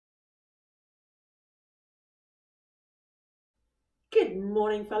Good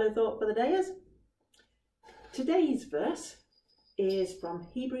morning, fellow thought for the dayers. Today's verse is from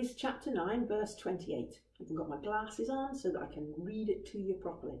Hebrews chapter 9, verse 28. I've got my glasses on so that I can read it to you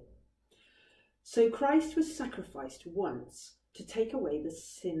properly. So Christ was sacrificed once to take away the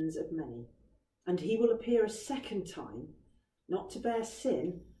sins of many, and he will appear a second time, not to bear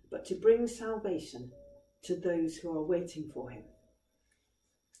sin, but to bring salvation to those who are waiting for him.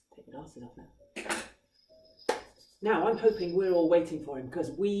 Take your glasses off now. Now, I'm hoping we're all waiting for him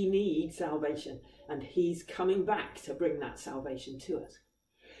because we need salvation and he's coming back to bring that salvation to us.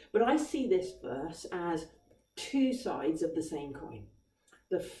 But I see this verse as two sides of the same coin.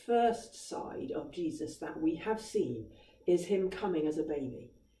 The first side of Jesus that we have seen is him coming as a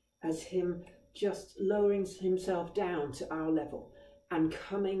baby, as him just lowering himself down to our level and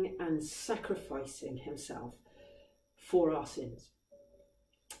coming and sacrificing himself for our sins.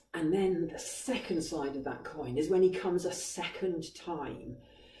 And then the second side of that coin is when he comes a second time,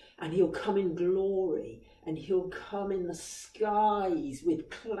 and he'll come in glory, and he'll come in the skies with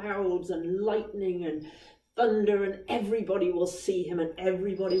clouds and lightning and thunder, and everybody will see him and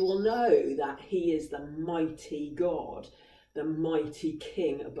everybody will know that he is the mighty God, the mighty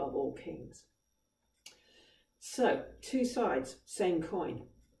King above all kings. So, two sides, same coin.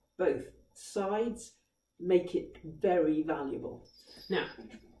 Both sides make it very valuable. Now,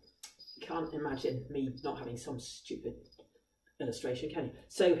 can't imagine me not having some stupid illustration, can you?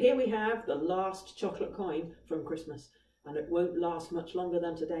 So here we have the last chocolate coin from Christmas, and it won't last much longer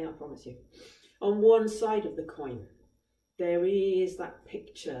than today, I promise you. On one side of the coin, there is that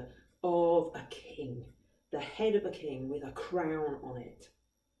picture of a king, the head of a king with a crown on it.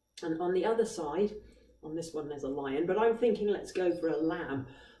 And on the other side, on this one there's a lion, but I'm thinking let's go for a lamb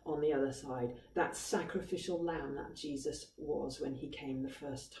on the other side, that sacrificial lamb that Jesus was when he came the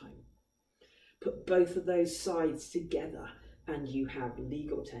first time. Put both of those sides together and you have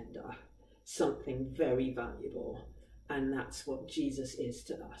legal tender, something very valuable. And that's what Jesus is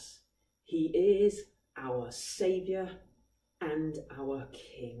to us. He is our Saviour and our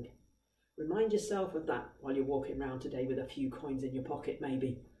King. Remind yourself of that while you're walking around today with a few coins in your pocket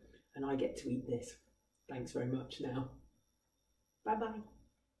maybe. And I get to eat this. Thanks very much now. Bye-bye.